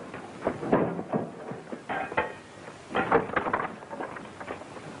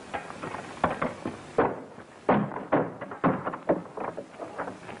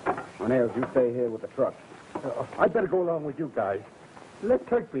 Nails, you stay here with the truck. I'd better go along with you guys. Let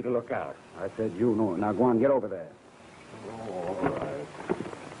Turkey look out. I said you know. Now go on, get over there. Oh, all right.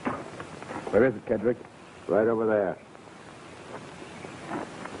 Where is it, Kedrick? Right over there.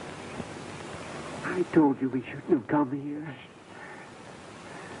 I told you we shouldn't have come here.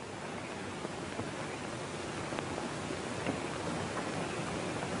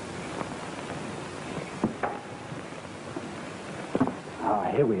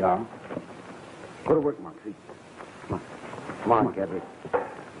 Ah, here we are. Go to work, Moxie. Come on. Come on, Kedrick.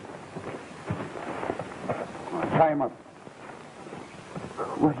 Come on, tie him up.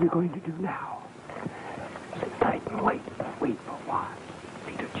 What are you going to do now? Sit tight and wait. Wait for what?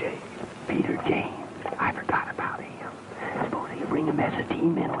 Peter James. Peter James. I forgot about him. Suppose he bring a mess of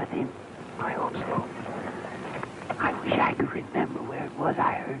team in with him. I hope so. I wish I could remember where it was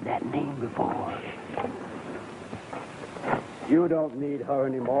I heard that name before. You don't need her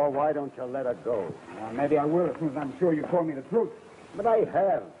anymore. Why don't you let her go? Well, maybe I will as soon as I'm sure you told me the truth. But I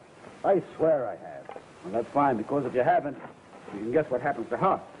have. I swear I have. Well, that's fine, because if you haven't, you can guess what happens to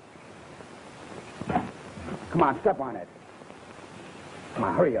her. Come on, step on it. Come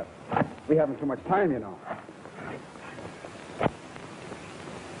on, hurry up. We haven't too much time, you know.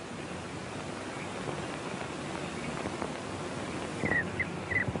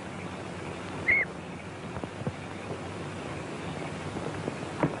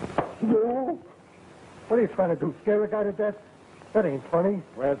 No. What are you trying to do? Scare a guy to death? That ain't funny.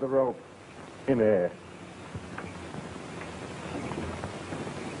 Where's the rope? In there.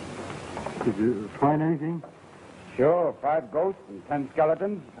 Did you find anything? Sure, 5 ghosts and 10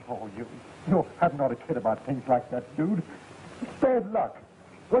 skeletons. Oh, you haven't ought to kid about things like that, dude. It's bad luck.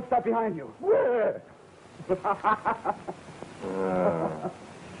 What's that behind you? Where?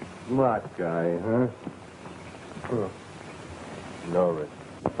 Smart guy, huh? Norris,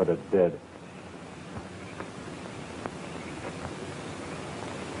 for the dead.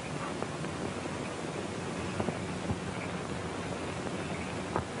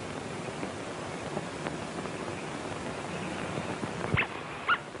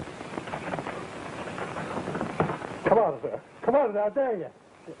 Come on, sir. Come on, I dare you.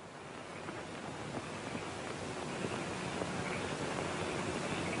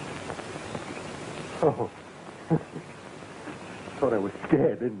 Oh. Thought I was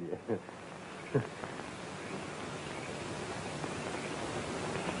dead, didn't you?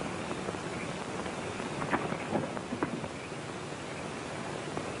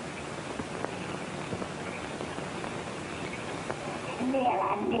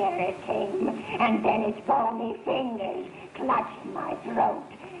 Nearer, nearer it came, and then its bony fingers clutched my throat,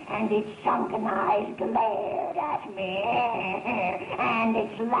 and its sunken eyes glared at me, and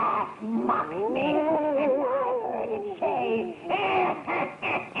its laugh mocked me, and I heard it say,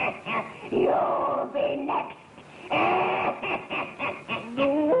 "You'll be next."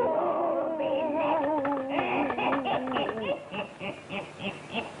 You'll be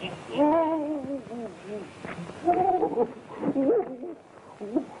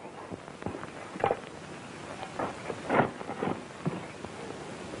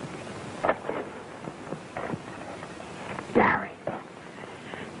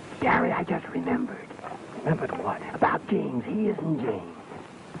Gary, I just remembered. Remembered what? About James. He isn't James.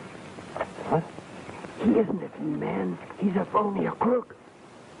 What? He isn't a thief, man. He's a phony, a crook.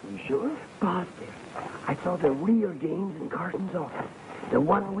 You sure? Positive. I saw the real James in Carson's office. The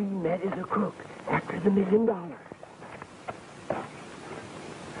one we met is a crook after the $1 million.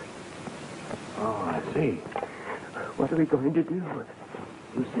 Oh, I see. What are we going to do?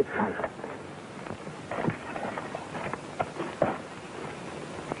 You sit tight.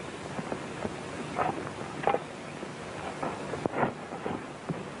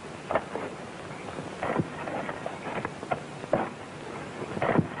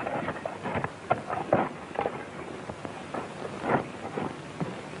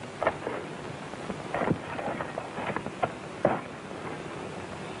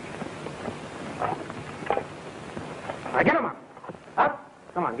 Get him up. Up.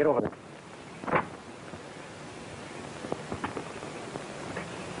 Come on, get over there.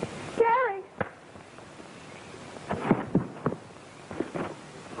 Gary!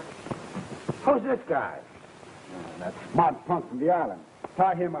 Who's this guy? That smart punk from the island.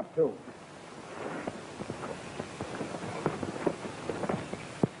 Tie him up, too.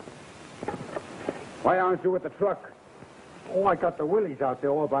 Why aren't you with the truck? Oh, I got the willies out there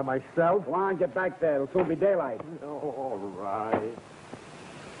all by myself. Come on, get back there. It'll soon be daylight. Oh, all right.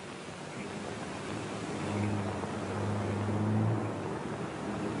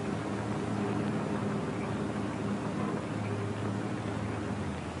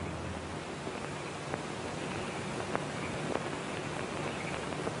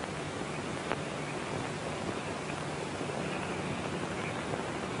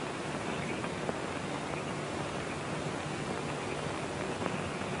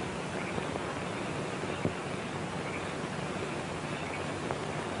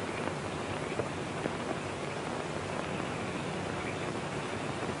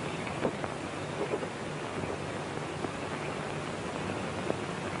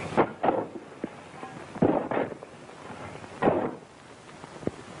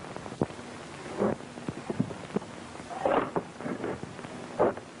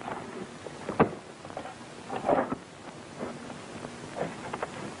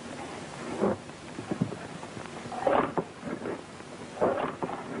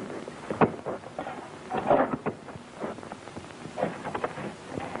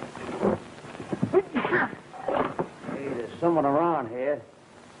 Someone around here.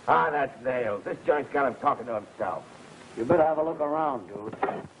 Ah, that's Nails. This joint's got him talking to himself. You better have a look around, dude.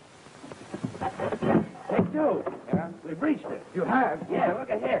 Hey, dude. Yeah? We've reached it. You have? Yeah, look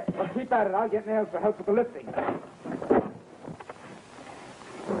at here. Well, keep at it. I'll get Nails for help with the lifting.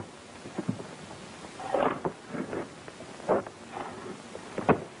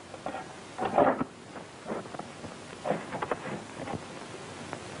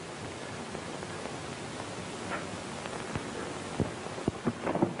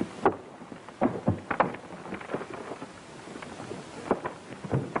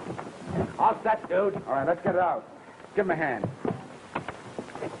 All set, dude. All right, let's get it out. Give him a hand.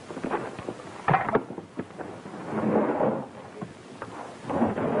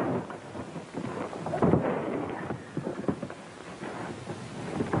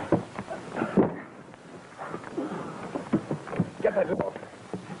 Get that off.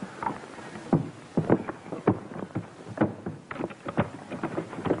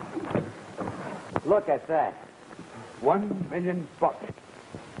 Look at that. $1 million.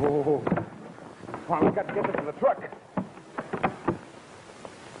 Oh. Come on, we've got to get this to the truck.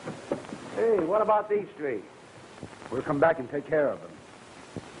 Hey, what about these three? We'll come back and take care of them.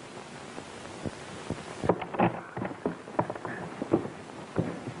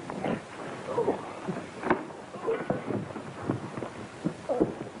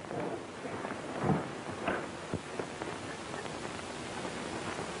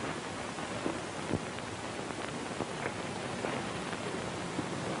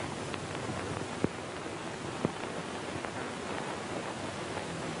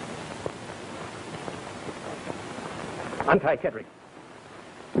 Untie Kedrick.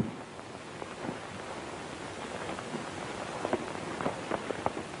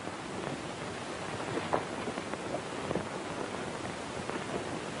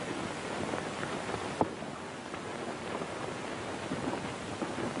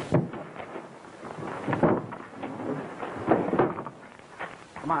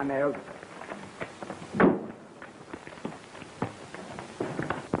 Come on, Nails.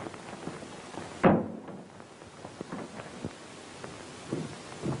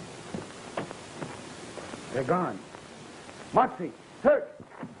 They're gone. Moxie, Turk.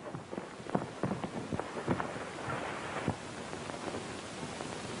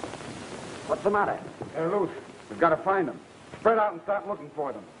 What's the matter? They're loose. We've got to find them. Spread out and start looking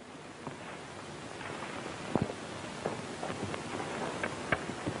for them.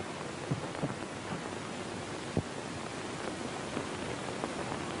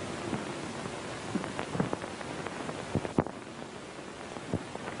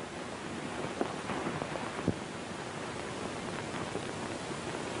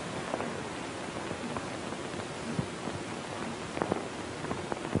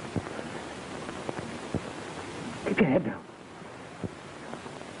 your head down.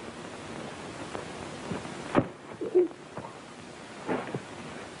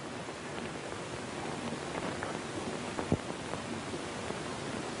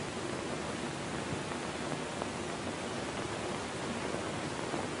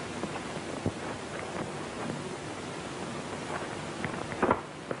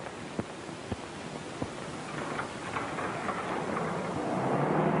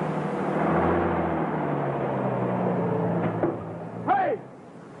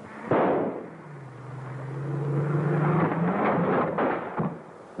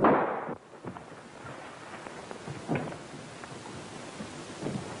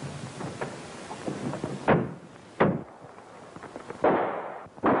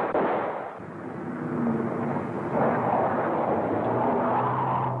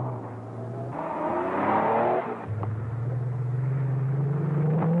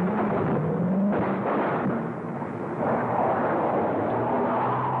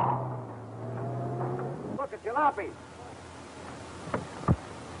 Jalopy.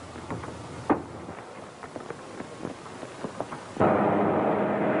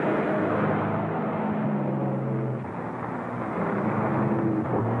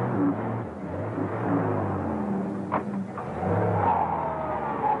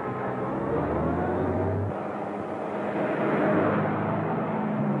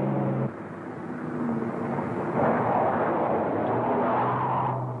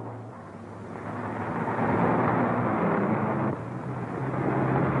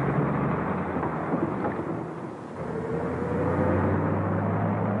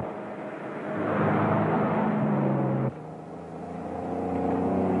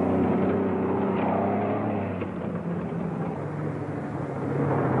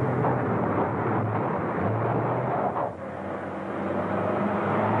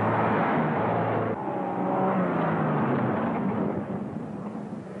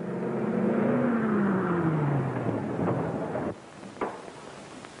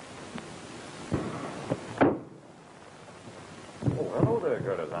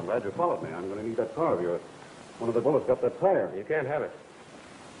 I'm glad you followed me. I'm going to need that car of yours. One of the bullets got that tire. You can't have it.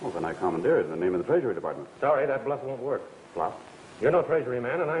 Well, then I commandeer it in the name of the Treasury Department. Sorry, that bluff won't work. Bluff? You're no Treasury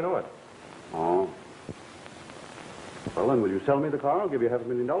man, and I know it. Oh. Well, then, will you sell me the car? I'll give you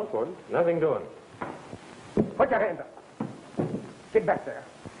 $500,000 for it. Nothing doing. Put your hands up. Get back there.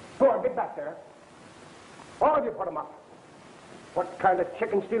 Go on, get back there. All of you put them up. What kind of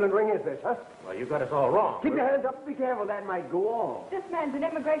chicken-stealing ring is this, huh? Well, you got us all wrong. Keep your hands up. Be careful. That might go off. This man's an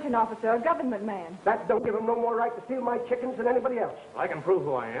immigration officer, a government man. That don't give him no more right to steal my chickens than anybody else. I can prove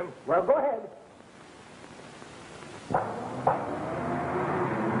who I am. Well, go ahead.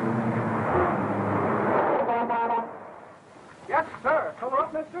 Yes, sir. Come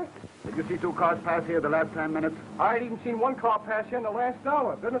up, mister. Did you see two cars pass here the last 10 minutes? I ain't even seen one car pass here in the last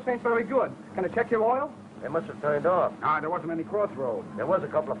hour. Business ain't very good. Can I check your oil? They must have turned off. Ah, there wasn't any crossroads. There was a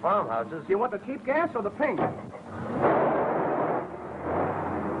couple of farmhouses. You want the cheap gas or the pink? All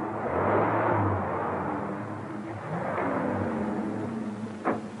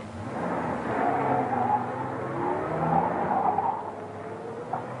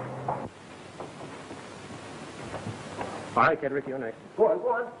right, Kedrick, you're next. Go on, go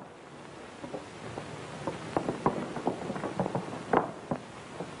on.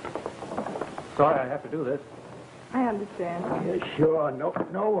 Sorry I have to do this. I understand. Yeah, sure.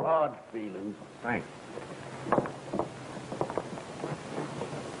 No hard feelings. Thanks.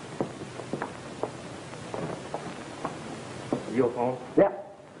 You a phone? Yeah.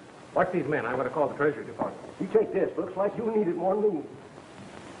 Watch these men. I'm going to call the Treasury Department. You take this. Looks like you need it more than me.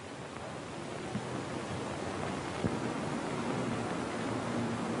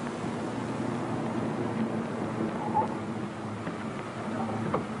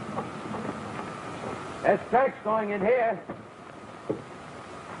 There's tracks going in here.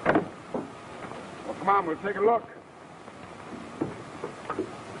 Well, come on, we'll take a look.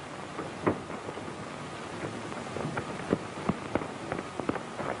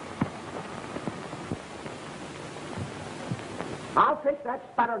 I'll take that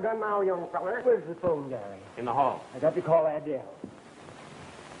spatter gun now, young feller. Where's the phone, Gary? In the hall. I got to call Adele.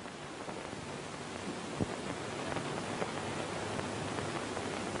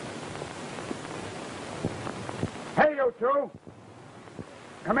 Hey, you two.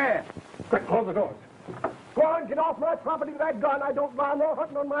 Come here. Quick, close the doors. Go on, get off my property with that gun. I don't allow no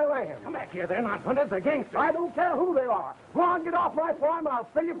hunting on my land. Come back here. They're not hunters. They're gangsters. I don't care who they are. Go on, get off my farm. I'll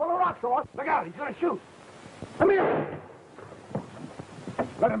fill you full of rocks, or... Look out. He's going to shoot. Come here.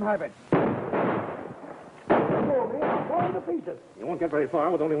 Let him have it. Come on, man. Go on. them to pieces. You won't get very far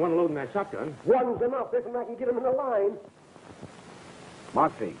with only one load in that shotgun. One's enough. If I can get them in the line.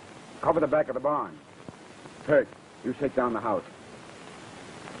 Moxie, cover the back of the barn. Kurt, you shake down the house.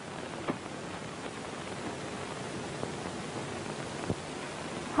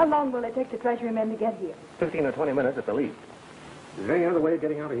 How long will it take the Treasury men to get here? 15 or 20 minutes at the least. Is there any other way of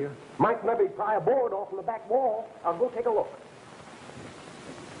getting out of here? Might maybe pry a board off from the back wall. I'll go take a look.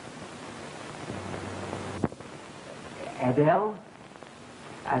 Adele?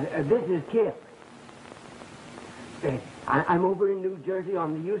 This is Kip. I'm over in New Jersey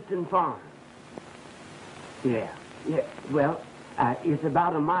on the Houston farm. Yeah. Well, it's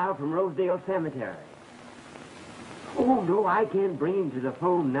about a mile from Rosedale Cemetery. Oh, no, I can't bring him to the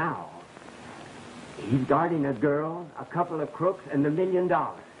phone now. He's guarding a girl, a couple of crooks, and $1 million.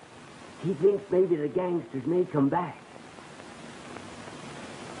 He thinks maybe the gangsters may come back.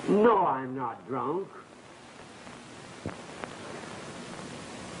 No, I'm not drunk.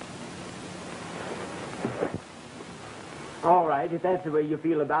 All right, if that's the way you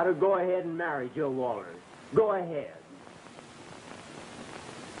feel about it, go ahead and marry Joe Walters. Go ahead.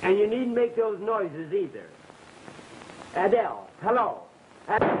 And you needn't make those noises either. Adele, hello.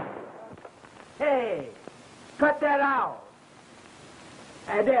 Hey, cut that out.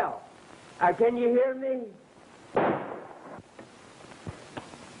 Adele, can you hear me?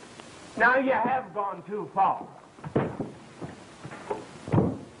 Now you have gone too far.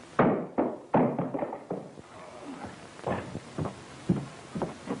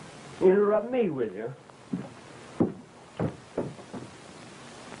 Interrupt me, will you?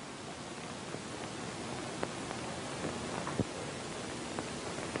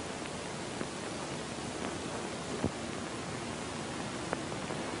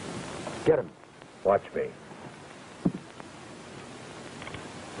 Get him. Watch me.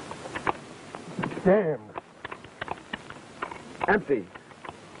 Damn. Empty.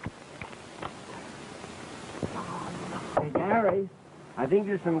 Hey, Gary, I think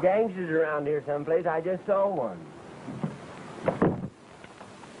there's some gangsters around here someplace. I just saw one.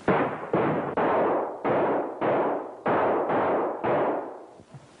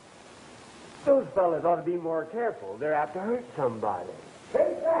 Those fellas ought to be more careful. They're apt to hurt somebody.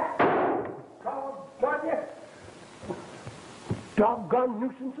 Take that! Doggone you! Doggone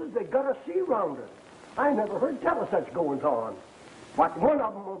nuisances, they got a sea rounder. I never heard tell of such goings on. What, one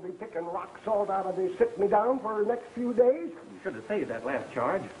of them will be picking rock salt out of this sit me down for the next few days? You should have saved that last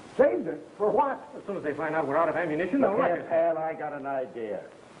charge. Saved it? For what? As soon as they find out we're out of ammunition, they'll wreck us. Pal, I got an idea.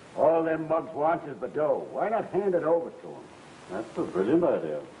 All them mugs want is the dough. Why not hand it over to them? That's a brilliant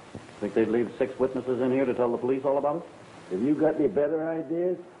idea. Think they'd leave 6 witnesses in here to tell the police all about it? Have you got any better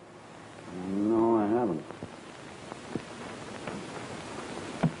ideas? No, I haven't.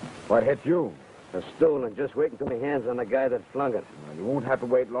 What hit you? They're stolen. Just wait until my hand's on the guy that flung it. Well, you won't have to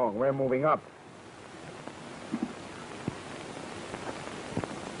wait long. We're moving up.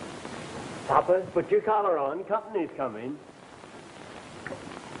 Papa, put your collar on. Company's coming.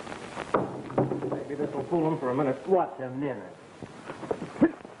 Maybe this will fool them for a minute. What's a minute?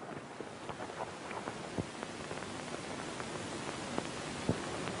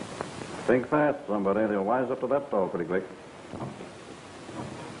 Think fast, somebody. They'll wise up to that stall pretty quick.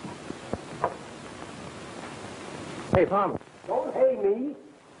 Hey, Palmer. Don't hay me.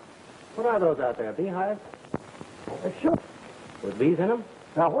 What are those out there? Beehives? Sure. With bees in them?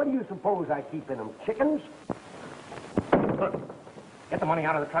 Now, what do you suppose I keep in them? Chickens? Look. Get the money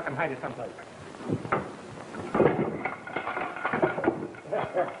out of the truck and hide it someplace.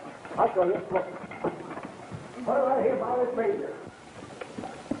 I'll show you. Look. Put it right here by this razor.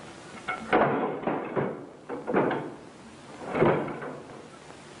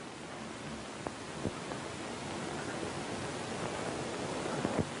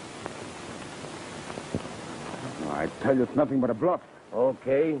 I tell you, it's nothing but a bluff.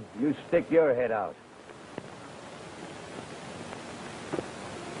 Okay, you stick your head out.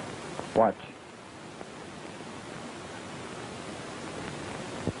 Watch.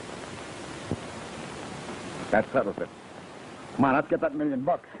 That settles it. Come on, let's get that $1 million.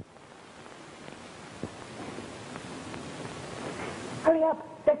 Hurry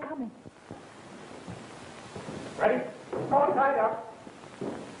up. They're coming. Ready? All tied up.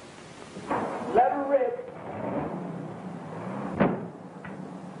 Let them rip.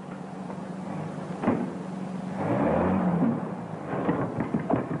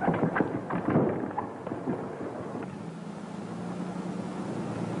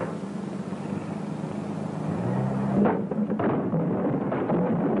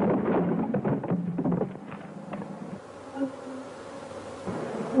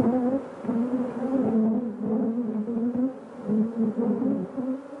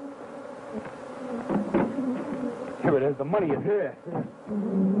 Here it is. The money is here.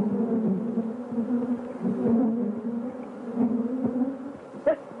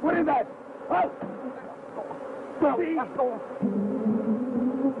 Hey, what is that? Oh! Well, let's go.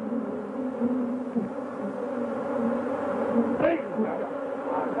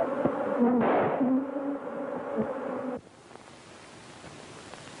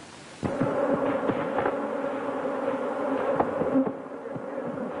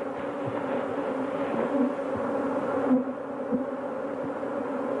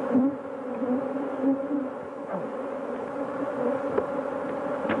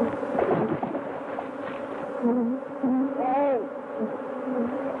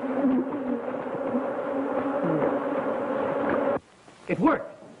 It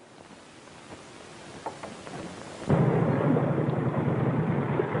worked.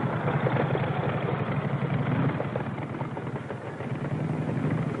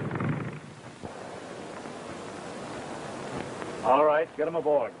 All right, get him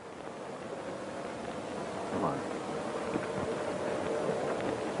aboard. Come on.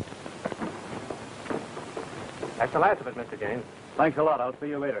 That's the last of it, Mr. James. Thanks a lot. I'll see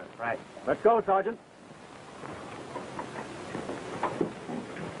you later. Right. Let's go, Sergeant.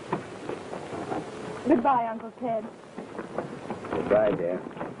 Goodbye, Uncle Ted. Goodbye, dear.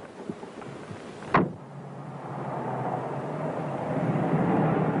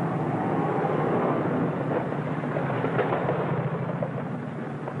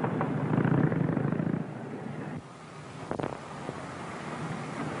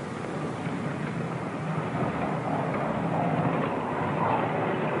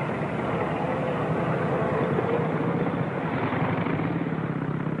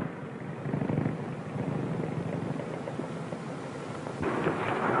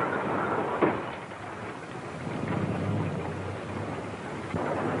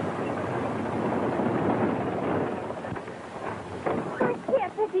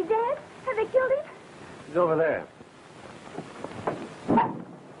 He's over there.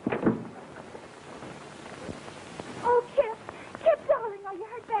 Oh, Kip. Kip, darling, are you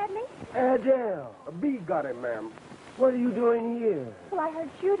hurt badly? Adele, a bee got him, ma'am. What are you doing here? Well, I heard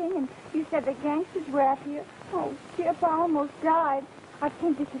shooting, and you said the gangsters were up here. Oh, Kip, I almost died. I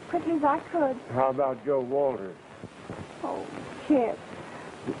came just as quickly as I could. How about Joe Walters? Oh, Kip,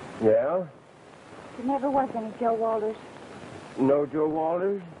 Yeah? there never was any Joe Walters. No Joe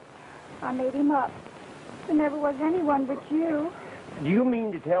Walters? I made him up. There never was anyone but you. Do you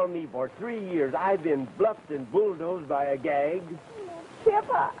mean to tell me for 3 years I've been bluffed and bulldozed by a gag? Oh, Kip,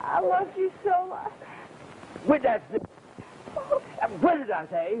 I loved you so much. Quit that... What did I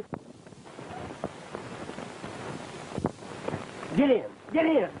say? Get in. Get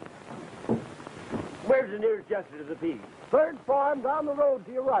in. Where's the nearest justice of the peace? Third farm down the road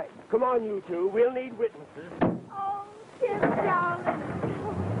to your right. Come on, you two. We'll need witnesses. Oh, Kip, darling.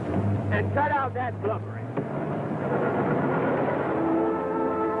 And cut out that blubbering.